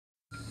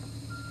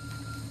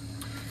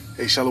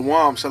Hey,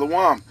 Shalom,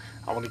 Shalom.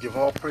 I want to give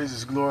all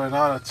praises, glory, and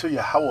honor to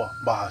Yahweh,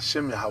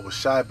 Bahashem, Yahweh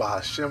Shai,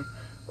 Bahashem,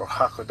 or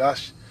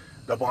HaKodash.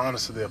 Double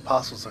honors to the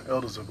apostles and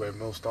elders of Great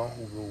Millstone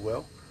who rule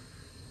well.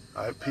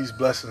 All right, peace,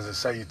 blessings, and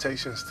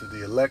salutations to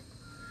the elect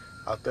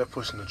out there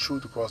pushing the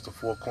truth across the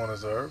four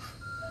corners of earth.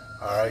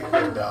 All right,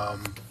 and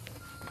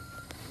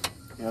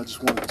I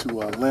just wanted to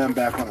land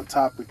back on a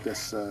topic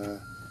that's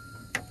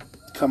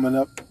coming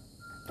up.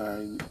 All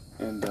right,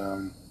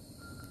 and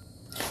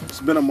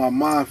it's been on my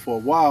mind for a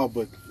while,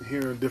 but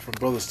hearing different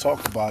brothers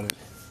talk about it,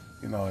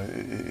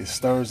 it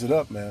stirs it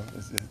up, man.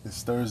 It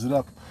stirs it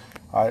up.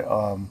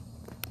 And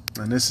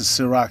this is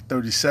Sirach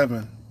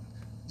 37,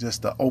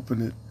 just to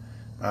open it.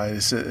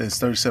 It's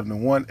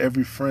 37:1.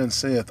 Every friend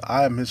saith,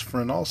 I am his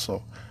friend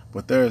also.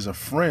 But there is a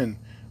friend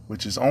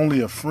which is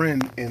only a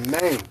friend in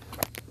name.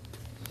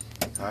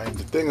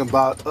 The thing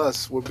about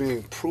us, we're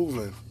being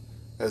proven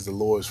as the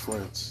Lord's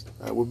friends.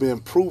 We're being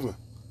proven.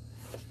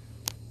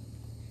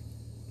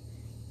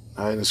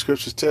 And the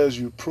scripture tells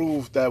you,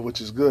 prove that which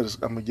is good.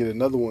 I'm gonna get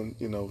another one.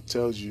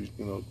 Tells you,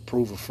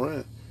 prove a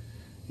friend.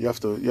 You have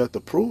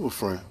to prove a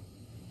friend.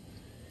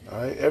 All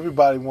right.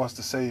 Everybody wants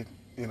to say,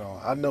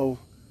 I know.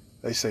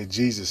 They say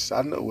Jesus.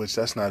 I know, which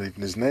that's not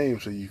even his name.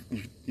 So you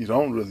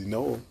don't really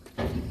know him.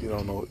 You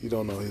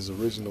don't know his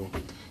original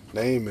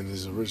name and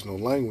his original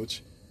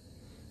language.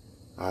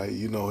 All right.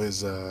 You know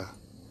his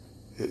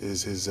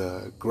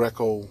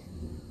Greco,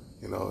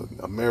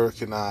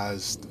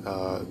 Americanized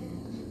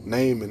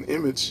name and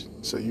image,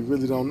 so you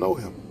really don't know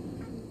him.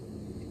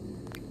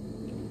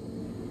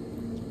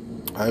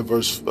 All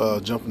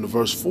right, jumping to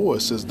verse 4, it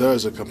says, there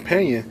is a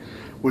companion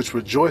which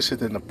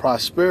rejoiceth in the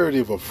prosperity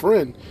of a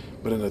friend,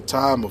 but in a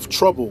time of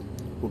trouble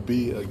will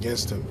be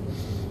against him.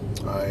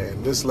 All right,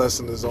 and this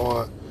lesson is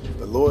on,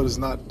 the Lord is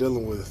not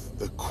dealing with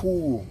the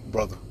cool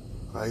brother.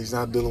 All right, he's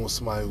not dealing with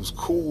somebody who's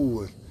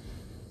cool and,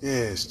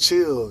 it's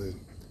chill and,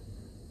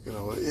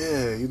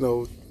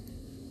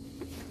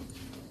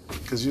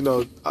 because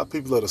our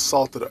people are the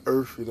salt of the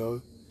earth.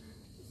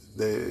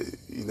 They,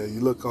 you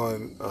look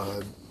on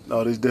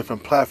all these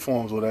different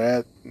platforms where they're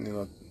at.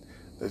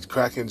 They're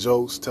cracking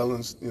jokes,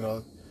 telling.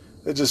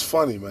 They're just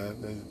funny,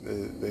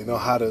 man. They know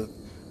how to.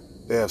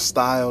 They have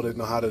style. They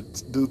know how to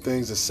do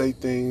things and say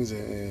things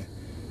and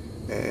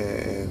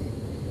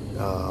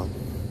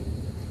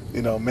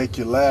make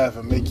you laugh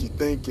and make you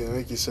think and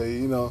make you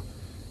say,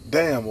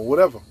 damn or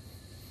whatever.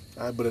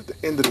 All right, but at the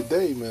end of the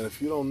day, man,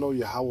 if you don't know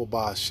Yahweh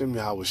Bahashem,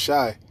 Yahweh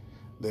Shai,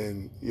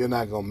 then you're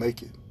not gonna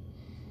make it.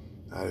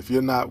 If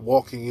you're not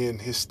walking in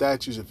his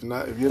statutes, if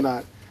you're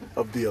not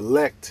of the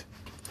elect,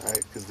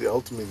 right? Because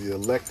ultimately the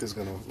elect is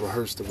gonna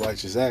rehearse the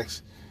righteous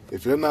acts.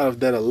 If you're not of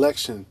that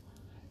election,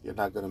 you're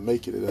not gonna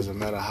make it. It doesn't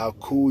matter how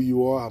cool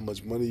you are, how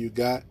much money you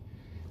got,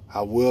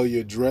 how well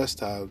you're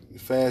dressed, how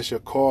fast your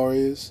car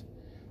is,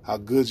 how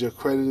good your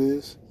credit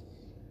is.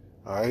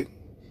 All right.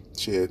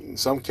 Shit, in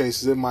some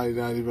cases, it might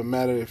not even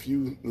matter if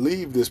you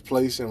leave this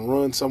place and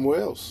run somewhere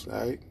else, all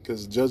right?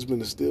 Because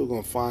judgment is still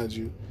going to find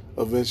you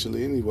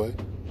eventually anyway.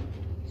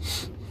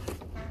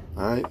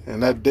 All right?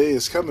 And that day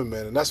is coming,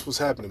 man, and that's what's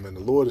happening, man.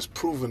 The Lord is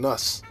proving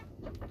us.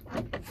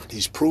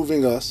 He's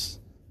proving us,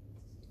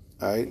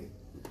 all right?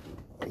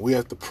 We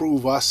have to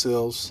prove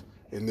ourselves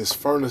in this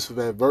furnace of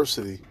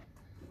adversity,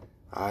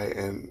 all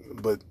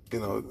right? But,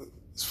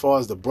 as far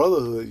as the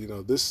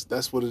brotherhood,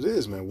 that's what it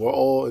is, man. We're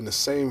all in the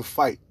same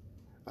fight.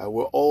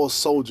 We're all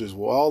soldiers.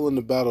 We're all in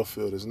the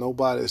battlefield. There's no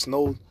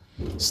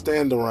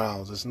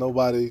stand-arounds. There's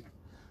nobody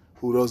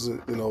who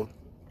doesn't,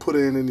 put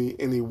in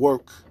any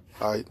work,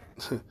 all right,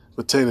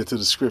 pertaining to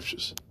the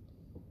scriptures.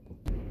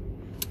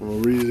 We'll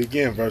read it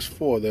again, verse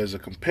 4. There's a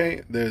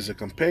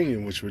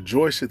companion which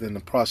rejoiceth in the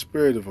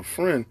prosperity of a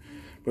friend,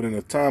 but in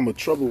a time of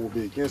trouble will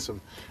be against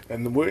him.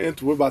 And we're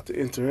about to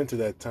enter into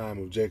that time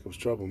of Jacob's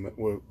trouble.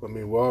 We're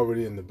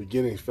already in the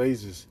beginning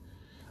phases,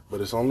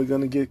 but it's only going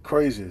to get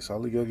crazier. It's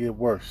only going to get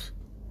worse.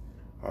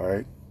 All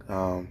right.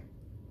 A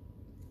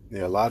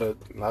lot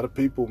of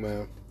people,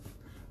 man,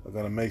 are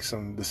gonna make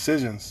some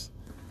decisions,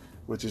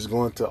 which is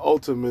going to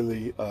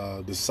ultimately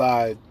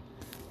decide,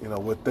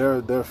 what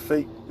their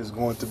fate is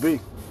going to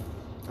be.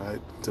 All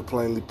right. To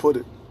plainly put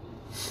it,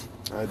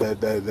 all right,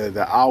 that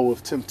the hour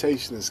of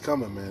temptation is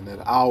coming, man.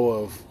 That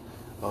hour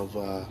of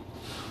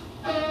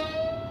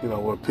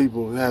where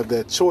people have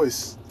that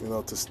choice,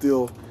 to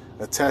still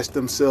attach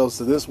themselves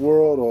to this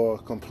world or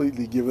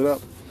completely give it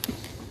up.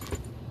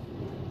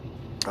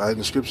 All right,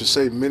 the scriptures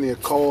say many are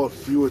called,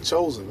 few are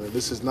chosen. And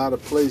this is not a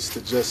place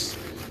to just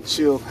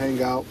chill,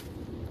 hang out.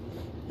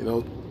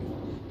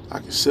 I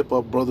can sip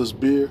up brother's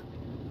beer.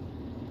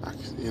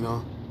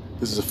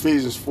 This is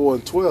Ephesians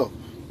 4:12.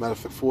 Matter of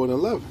fact,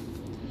 4:11.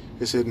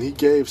 It said, and he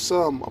gave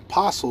some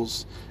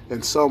apostles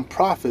and some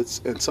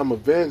prophets and some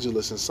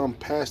evangelists and some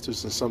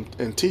pastors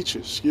and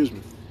teachers,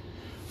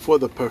 for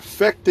the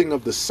perfecting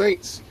of the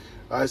saints.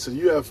 All right, so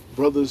you have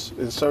brothers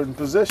in certain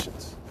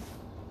positions.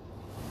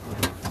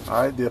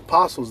 All right, the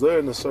apostles, they're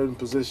in a certain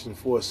position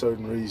for a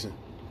certain reason.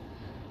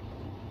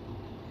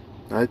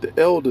 All right, the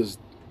elders,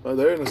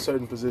 they're in a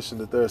certain position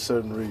that they're a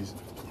certain reason.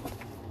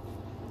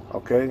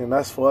 Okay, and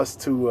that's for us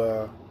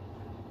to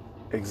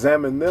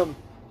examine them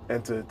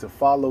and to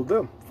follow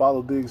them,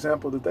 follow the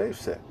example that they've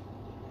set.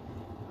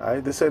 All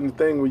right, this ain't the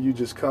thing where you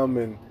just come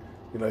and,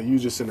 you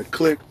just in a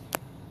clique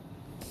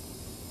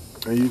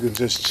and you can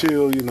just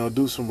chill,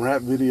 do some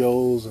rap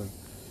videos and,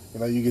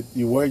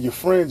 you wear your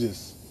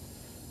fringes,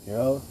 you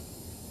know.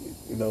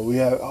 We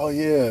have, oh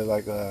yeah,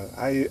 like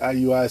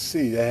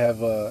IUIC, they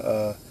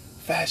have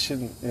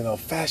fashion,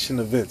 fashion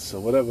events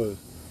or whatever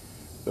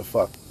the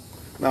fuck.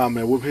 Nah,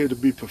 man, we're here to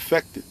be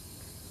perfected.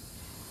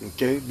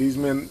 Okay,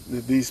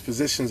 these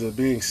positions are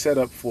being set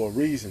up for a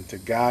reason, to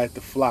guide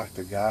the flock,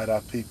 to guide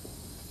our people.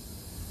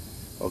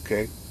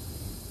 Okay,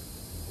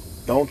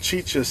 don't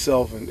cheat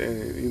yourself, and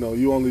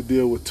you only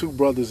deal with 2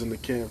 brothers in the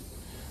camp.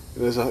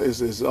 There's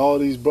all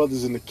these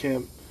brothers in the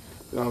camp.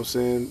 You know what I'm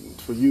saying?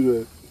 For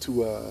you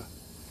to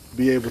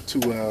be able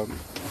to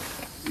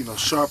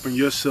sharpen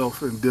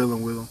yourself in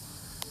dealing with them,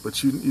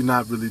 but you're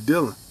not really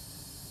dealing.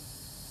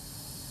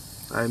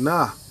 All right,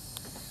 nah.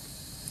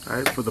 All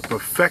right, for the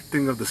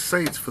perfecting of the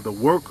saints, for the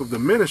work of the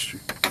ministry.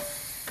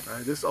 All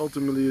right, this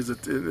ultimately is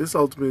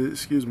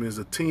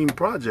a team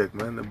project,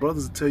 man. The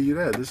brothers will tell you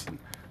that.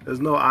 There's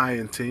no I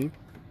in team.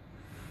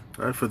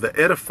 All right, for the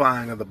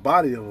edifying of the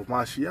body of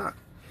Mashiach.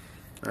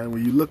 All right,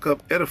 when you look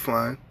up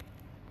edifying,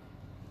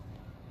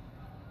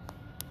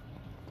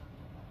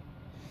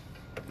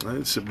 all right,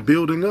 it's a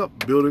building up,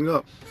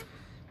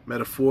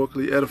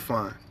 metaphorically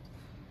edifying.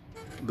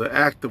 The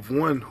act of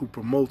one who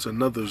promotes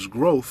another's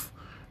growth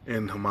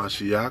in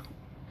Hamashiach.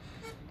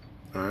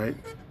 All right,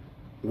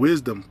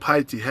 wisdom,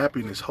 piety,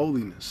 happiness,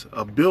 holiness,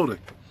 a building.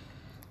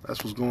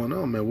 That's what's going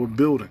on, man. We're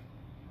building.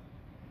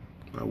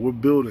 We're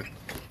building.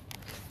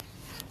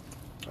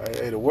 All right,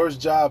 hey, the worst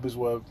job is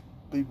where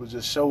people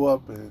just show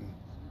up and,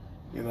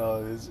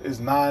 it's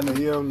 9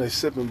 a.m. They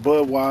sipping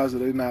Budweiser.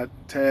 They not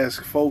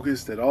task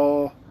focused at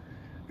all.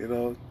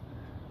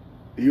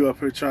 You up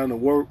here trying to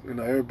work.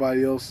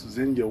 Everybody else is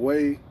in your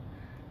way.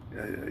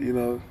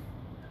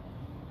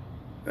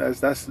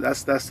 That's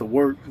the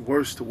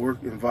worst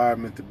work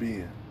environment to be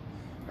in.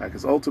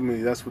 Because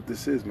ultimately, that's what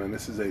this is, man.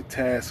 This is a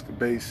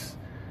task-based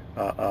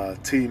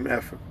team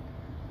effort.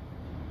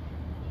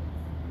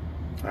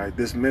 All right,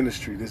 this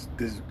ministry,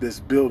 this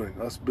building,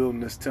 us building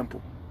this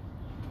temple.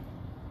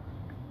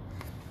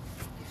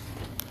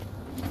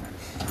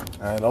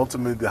 And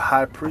ultimately, the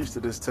high priest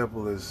of this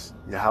temple is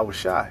Yahweh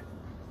Shai.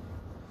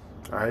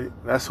 All right,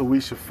 that's who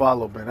we should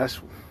follow, man. That's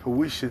who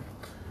we should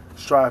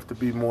strive to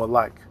be more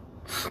like.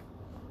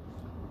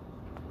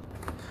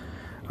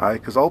 All right,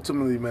 because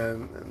ultimately,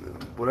 man,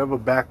 whatever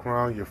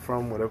background you're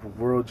from, whatever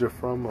world you're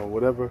from, or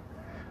whatever,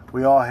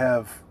 we all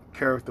have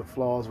character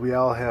flaws. We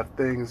all have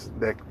things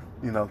that,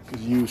 could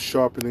use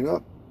sharpening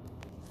up.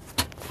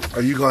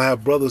 Are you going to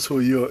have brothers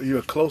who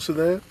you're closer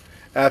than?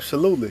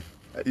 Absolutely.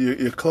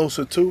 You're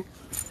closer to.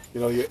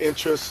 Your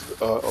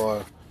interests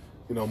are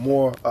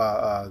more,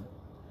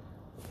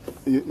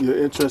 your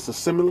interests are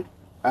similar.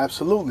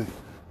 Absolutely.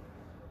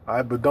 All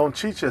right, but don't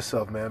cheat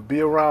yourself, man.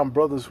 Be around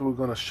brothers who are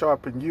going to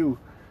sharpen you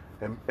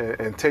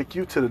and take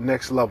you to the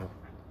next level.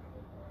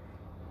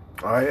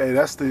 All right, hey,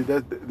 that's the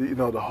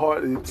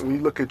hard. When you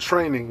look at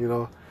training,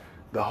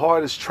 the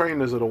hardest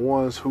trainers are the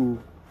ones who,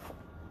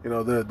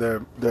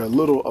 they're a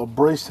little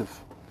abrasive.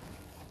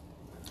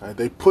 All right,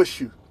 they push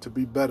you to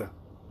be better.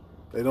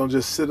 They don't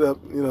just sit up.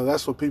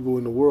 That's what people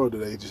in the world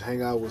today just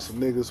hang out with some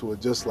niggas who are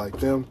just like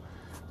them,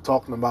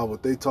 talking about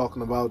what they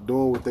talking about,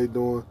 doing what they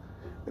doing,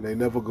 and they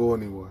never go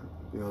anywhere.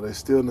 They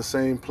still in the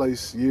same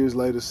place years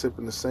later,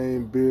 sipping the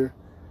same beer,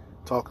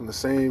 talking the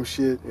same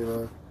shit.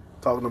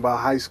 Talking about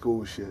high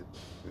school shit.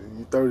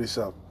 You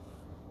 30-something.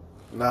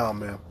 Nah,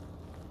 man.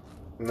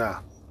 Nah.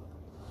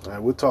 All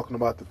right, we're talking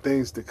about the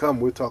things to come.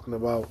 We're talking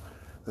about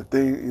the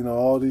thing,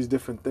 all these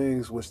different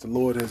things which the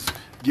Lord has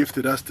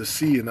gifted us to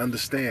see and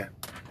understand.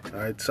 All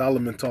right,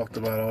 Solomon talked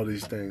about all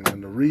these things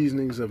and the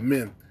reasonings of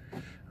men.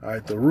 All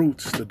right, the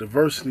roots, the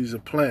diversities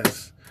of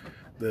plants,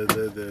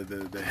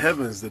 the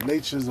heavens, the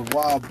natures of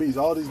wild beasts,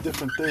 all these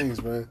different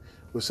things, man,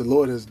 which the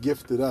Lord has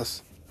gifted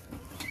us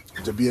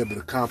to be able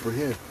to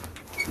comprehend.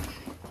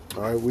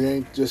 All right, we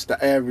ain't just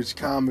the average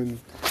common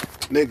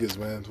niggas,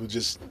 man. We're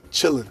just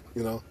chilling,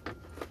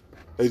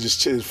 They just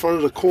chill in front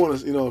of the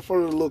corners, in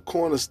front of the little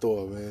corner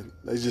store, man.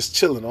 They just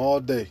chilling all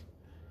day,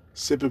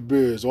 sipping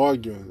beers,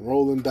 arguing,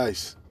 rolling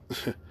dice.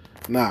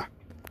 Nah.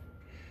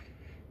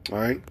 All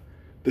right.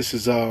 This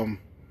is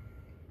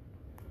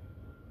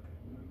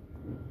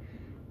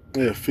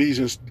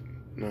Ephesians.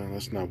 No,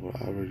 that's not what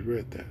I already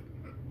read that.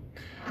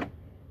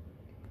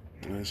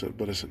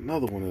 But it's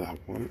another one that I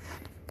wanted.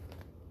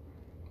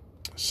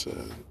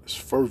 It's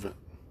fervent,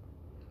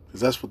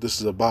 because that's what this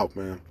is about,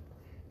 man.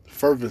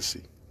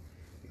 Fervency.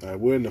 All right,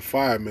 we're in the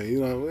fire,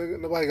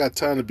 man. Nobody got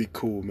time to be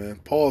cool, man.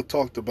 Paul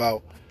talked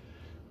about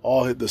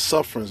all the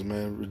sufferings,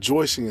 man,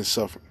 rejoicing in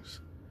sufferings.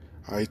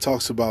 All right, he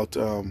talks about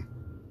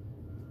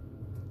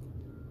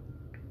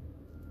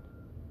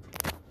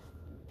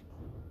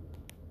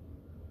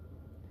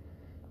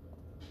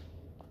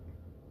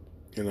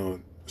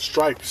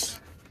stripes,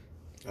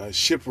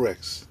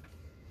 shipwrecks,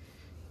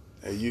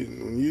 And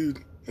when you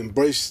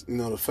embrace,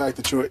 the fact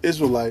that you're an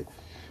Israelite,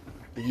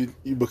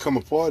 you become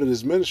a part of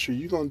this ministry,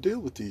 you're gonna deal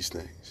with these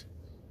things.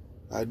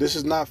 All right, this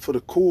is not for the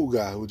cool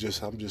guy who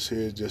I'm just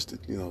here just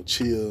to,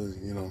 chill,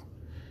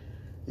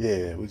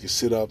 Yeah, we can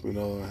sit up,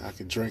 I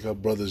can drink our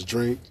brother's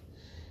drink,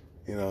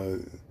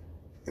 and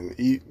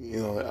eat,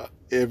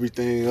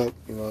 everything up,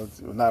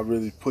 not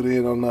really put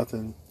in on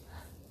nothing.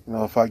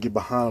 If I get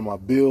behind my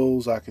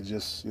bills, I could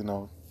just,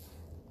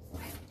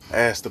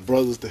 ask the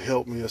brothers to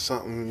help me or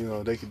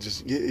something, they could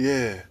just,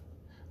 yeah.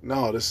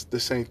 No,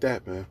 this ain't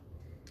that, man.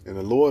 And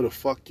the Lord will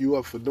fuck you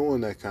up for doing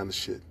that kind of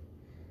shit.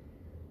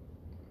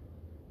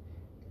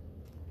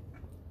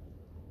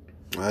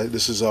 All right,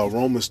 this is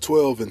Romans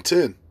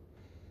 12:10.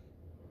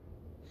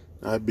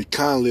 All right, be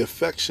kindly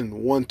affectioned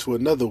one to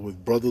another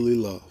with brotherly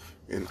love,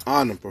 in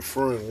honor,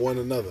 preferring one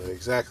another.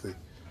 Exactly.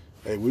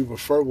 Hey, we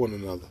prefer one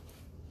another.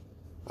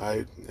 All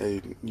right.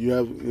 Hey, you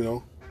have,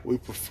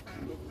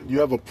 you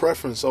have a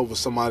preference over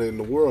somebody in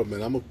the world,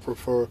 man. I'm gonna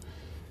prefer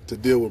to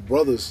deal with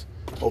brothers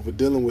over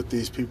dealing with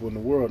these people in the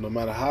world, no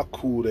matter how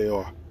cool they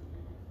are.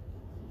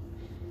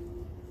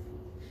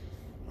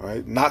 All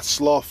right, not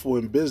slothful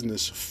in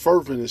business,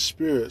 fervent in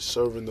spirit,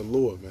 serving the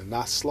Lord, man.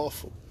 Not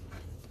slothful.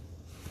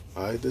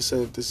 All right, this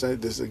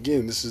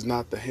is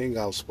not the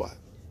hangout spot.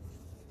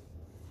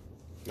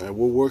 All right,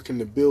 we're working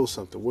to build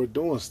something. We're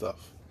doing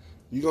stuff.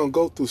 You're gonna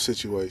go through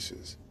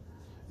situations.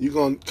 You're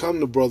gonna come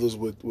to brothers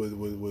with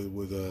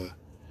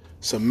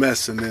some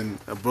mess, and then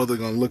a brother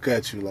gonna look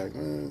at you like,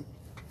 and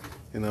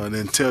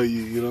then tell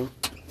you,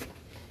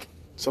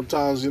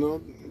 sometimes,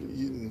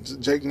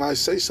 Jake might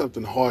say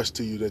something harsh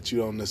to you that you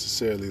don't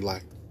necessarily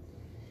like.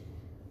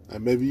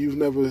 And maybe you've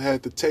never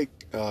had to take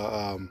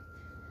a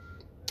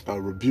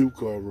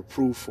rebuke or a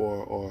reproof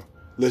or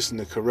listen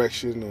to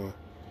correction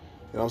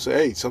or, say,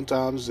 hey,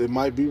 sometimes it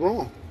might be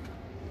wrong.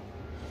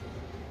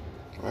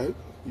 Right?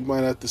 You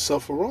might have to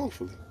suffer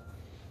wrongfully.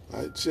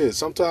 Right? Shit,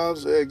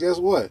 sometimes, hey, guess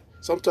what?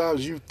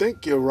 Sometimes you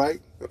think you're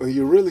right, and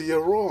you're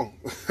wrong.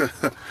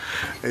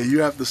 And you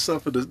have to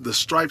suffer the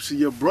stripes of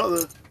your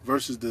brother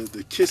versus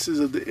the kisses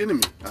of the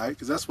enemy, all right?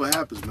 Because that's what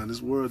happens, man.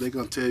 This world, they're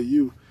going to tell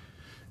you,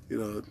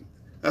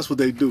 that's what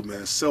they do,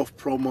 man.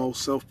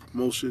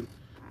 Self-promotion.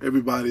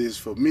 Everybody is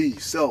for me,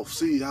 self.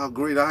 See how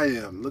great I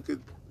am. Look at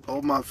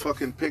all my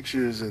fucking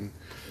pictures and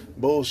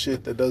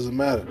bullshit that doesn't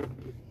matter.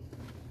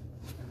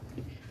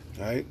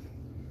 All right?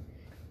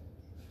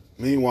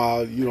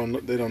 Meanwhile,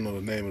 they don't know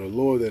the name of the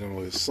Lord. They don't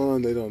know His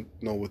Son. They don't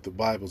know what the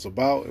Bible's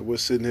about. And we're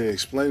sitting here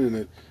explaining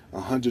it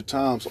 100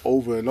 times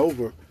over and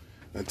over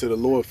until the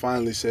Lord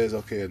finally says,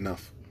 okay,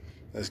 enough.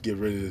 Let's get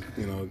rid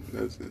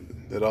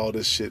of, let all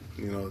this shit,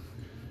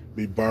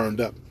 be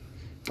burned up.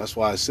 That's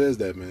why it says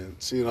that, man.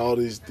 Seeing all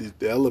the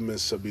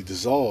elements shall be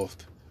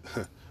dissolved.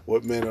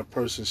 What manner of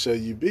person shall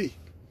you be?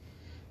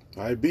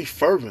 All right, be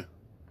fervent.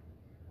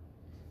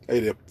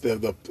 Hey,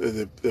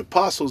 the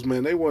apostles,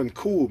 man, they weren't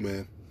cool,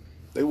 man.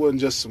 They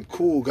wasn't just some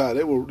cool guys.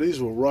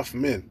 These were rough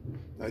men.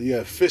 Now, you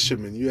had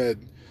fishermen. You had,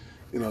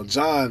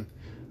 John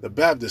the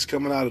Baptist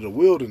coming out of the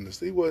wilderness.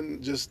 He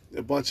wasn't just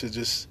a bunch of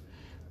just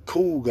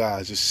cool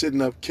guys just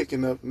sitting up,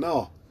 kicking up.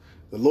 No,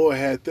 the Lord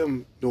had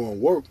them doing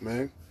work,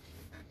 man.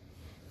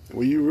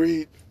 When you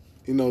read,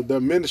 their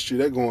ministry,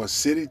 they're going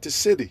city to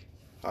city,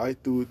 all right,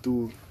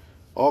 through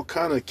all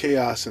kind of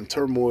chaos and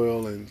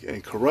turmoil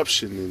and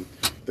corruption and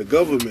the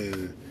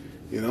government.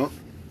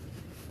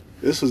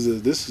 This was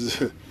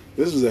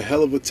a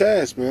hell of a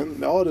task,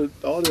 man. All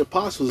the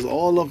apostles,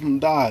 all of them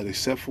died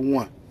except for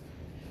one.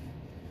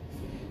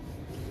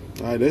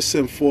 All right, they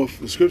sent forth.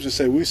 The scriptures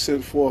say we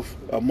sent forth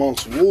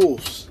amongst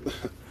wolves.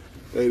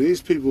 Hey,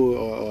 these people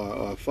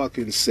are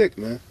fucking sick,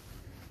 man.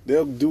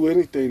 They'll do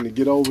anything to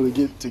get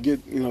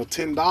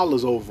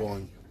 $10 over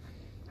on you.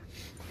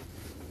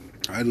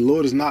 All right, the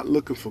Lord is not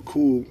looking for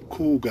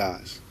cool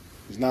guys.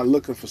 He's not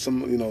looking for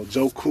some,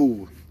 Joe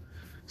Cool,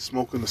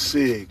 smoking a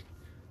cig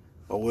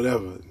or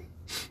whatever.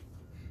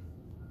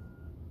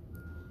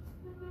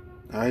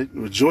 All right,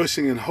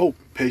 rejoicing in hope,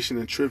 patient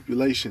in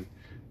tribulation,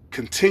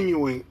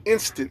 continuing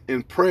instant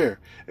in prayer.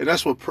 And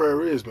that's what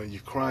prayer is, man.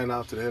 You're crying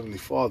out to the Heavenly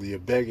Father. You're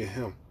begging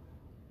Him.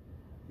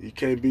 You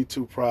can't be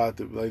too proud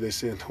to, like they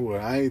say in the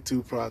word, I ain't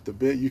too proud to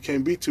beg. You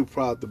can't be too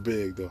proud to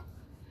beg, though.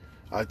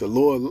 All right, the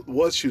Lord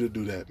wants you to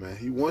do that, man.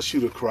 He wants you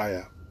to cry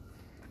out.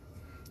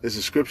 There's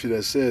a scripture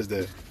that says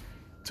that,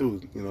 too.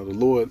 The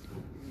Lord,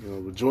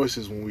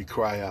 rejoices when we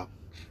cry out.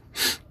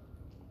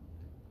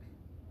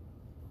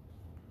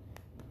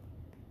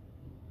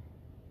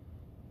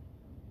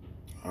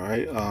 All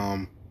right,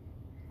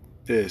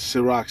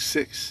 Sirach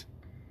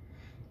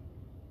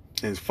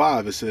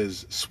 6:5, it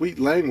says, sweet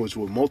language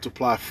will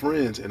multiply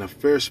friends, and a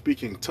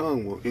fair-speaking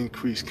tongue will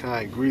increase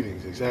kind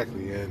greetings.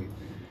 Exactly, and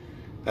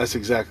that's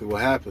exactly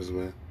what happens,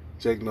 man.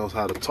 Jake knows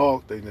how to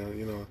talk. They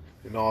know,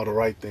 all the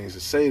right things to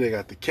say. They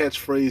got the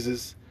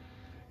catchphrases.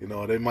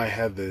 They might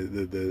have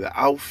the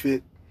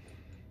outfit.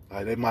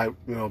 They might,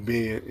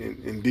 be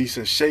in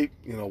decent shape.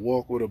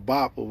 Walk with a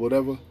bop or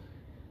whatever.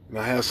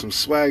 Have some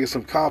swag and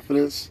some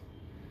confidence.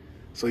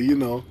 So,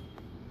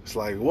 it's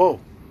like,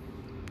 whoa.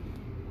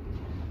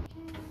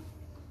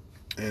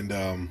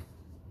 And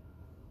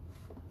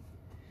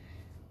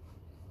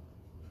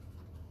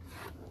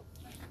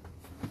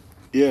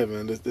yeah,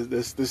 man,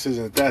 this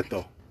isn't that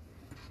though.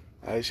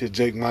 I said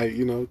Jake might,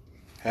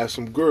 have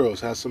some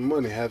girls, have some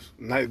money, have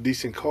a nice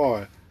decent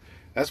car.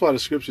 That's why the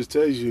scriptures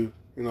tells you,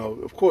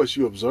 of course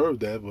you observe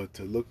that, but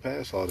to look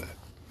past all that.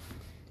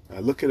 Now,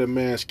 look at a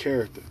man's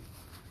character.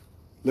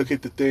 Look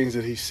at the things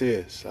that he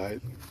says. Right?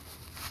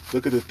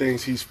 Look at the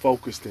things he's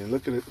focused in.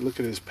 Look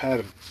at his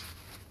patterns.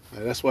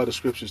 Right? That's why the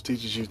scriptures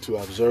teaches you to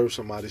observe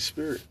somebody's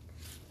spirit.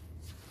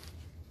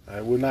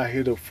 Right? We're not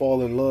here to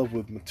fall in love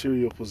with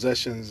material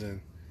possessions and,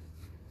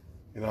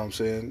 you know what I'm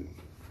saying?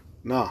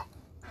 Nah.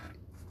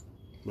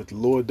 But the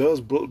Lord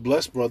does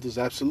bless brothers,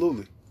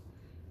 absolutely.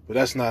 But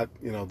that's not,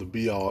 the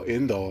be-all,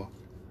 end-all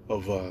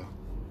of,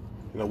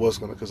 what's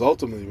going to... Because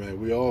ultimately, man,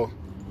 we're all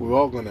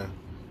going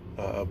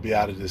to be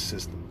out of this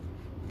system.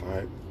 All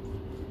right?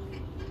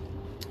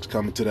 It's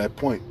coming to that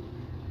point.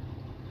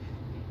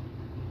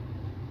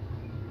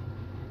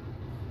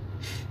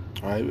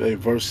 All right, hey,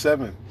 verse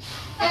 7.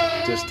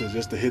 Just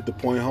to hit the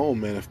point home,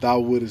 man. If thou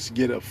wouldest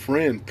get a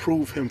friend,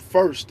 prove him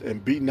first,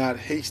 and be not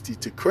hasty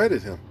to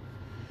credit him.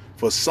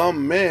 For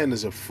some man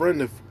is a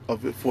friend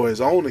of it for his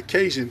own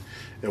occasion,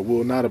 and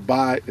will not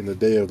abide in the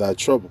day of thy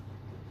trouble.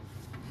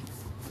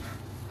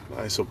 All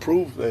right, so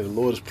the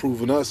Lord is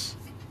proving us.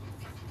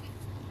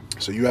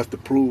 So you have to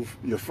prove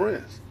your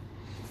friends.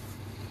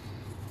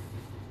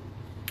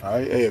 All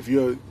right, hey, if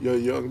you're a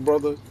young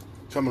brother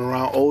coming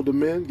around older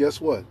men,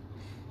 guess what?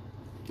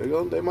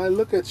 They might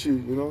look at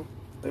you,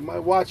 they might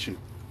watch you,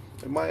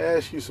 they might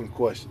ask you some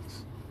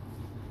questions.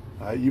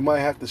 You might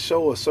have to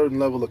show a certain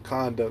level of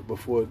conduct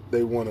before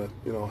they want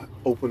to,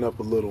 open up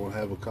a little and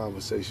have a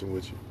conversation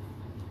with you.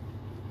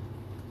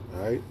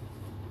 All right?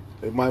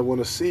 They might want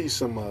to see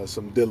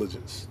some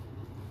diligence.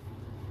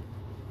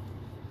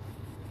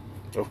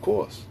 Of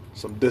course,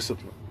 some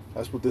discipline.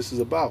 That's what this is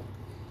about.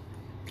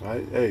 All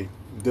right? Hey,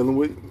 dealing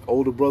with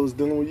older brothers,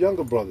 dealing with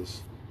younger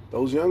brothers.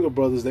 Those younger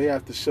brothers, they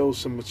have to show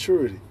some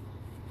maturity.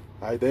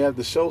 All right? They have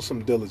to show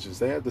some diligence.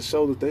 They have to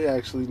show that they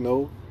actually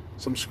know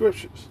some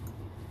scriptures.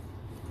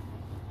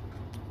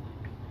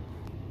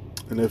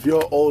 And if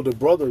you're an older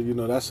brother,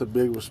 that's a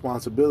big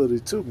responsibility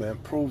too, man.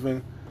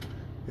 Proving,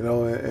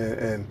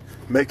 and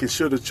making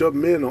sure that your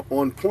men are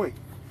on point,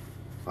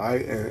 all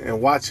right, and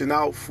watching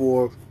out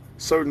for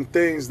certain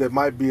things that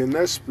might be in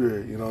their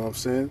spirit. You know what I'm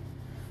saying?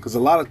 Because a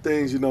lot of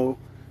things,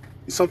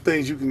 some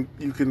things you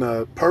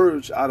can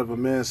purge out of a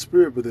man's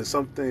spirit, but then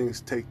some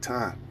things take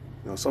time.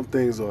 Some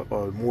things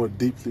are more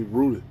deeply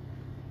rooted.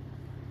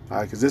 All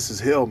right, because this is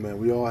hell, man.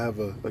 We all have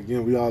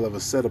a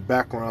set of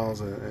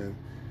backgrounds and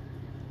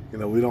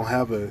we don't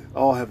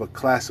all have a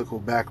classical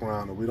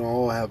background, or we don't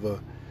all have a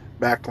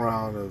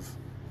background of,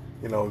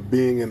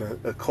 being in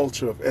a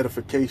culture of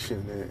edification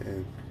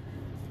and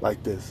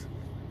like this.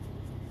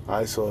 All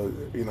right, so,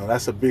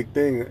 that's a big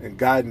thing. And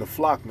guiding the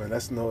flock, man,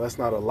 that's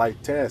not a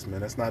light task, man.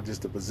 That's not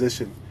just a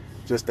position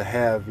just to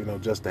have,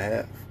 just to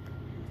have.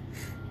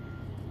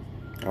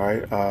 All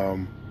right,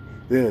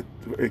 yeah,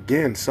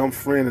 again, some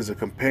friend is a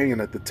companion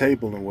at the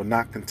table and will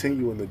not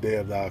continue in the day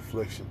of thy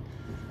affliction.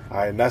 All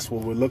right, and that's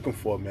what we're looking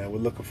for, man. We're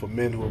looking for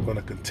men who are going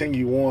to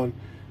continue on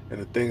in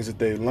the things that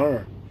they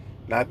learn.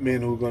 Not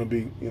men who are going to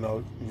be, who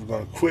are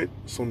going to quit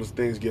as soon as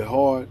things get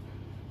hard,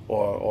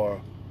 or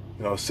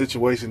a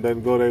situation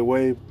doesn't go their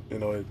way,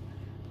 and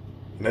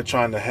they're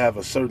trying to have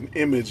a certain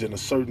image and a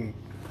certain,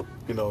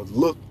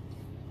 look.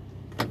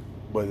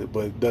 But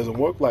it doesn't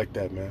work like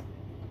that, man.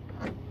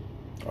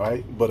 All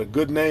right, but a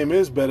good name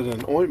is better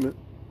than ointment.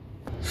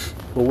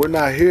 But we're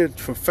not here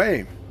for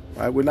fame,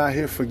 right? We're not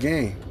here for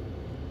gain.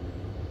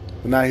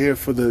 We're not here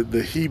for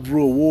the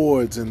Hebrew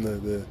awards and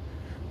the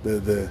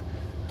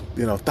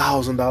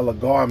 $1,000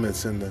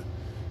 garments and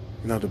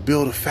to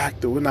build a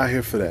factory. We're not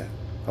here for that.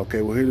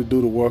 Okay, we're here to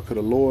do the work of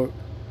the Lord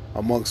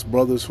amongst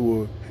brothers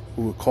who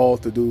are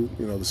called to do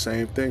the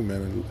same thing,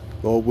 man. And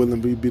Lord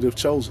willing, we be the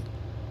chosen.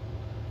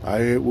 All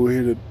right, we're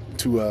here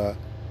to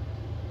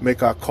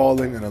make our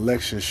calling and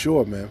election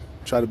sure, man.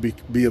 Try to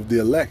be of the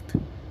elect.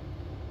 All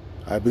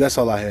right, but that's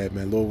all I had,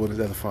 man. Lord willing,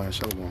 that's fine.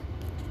 Shalom.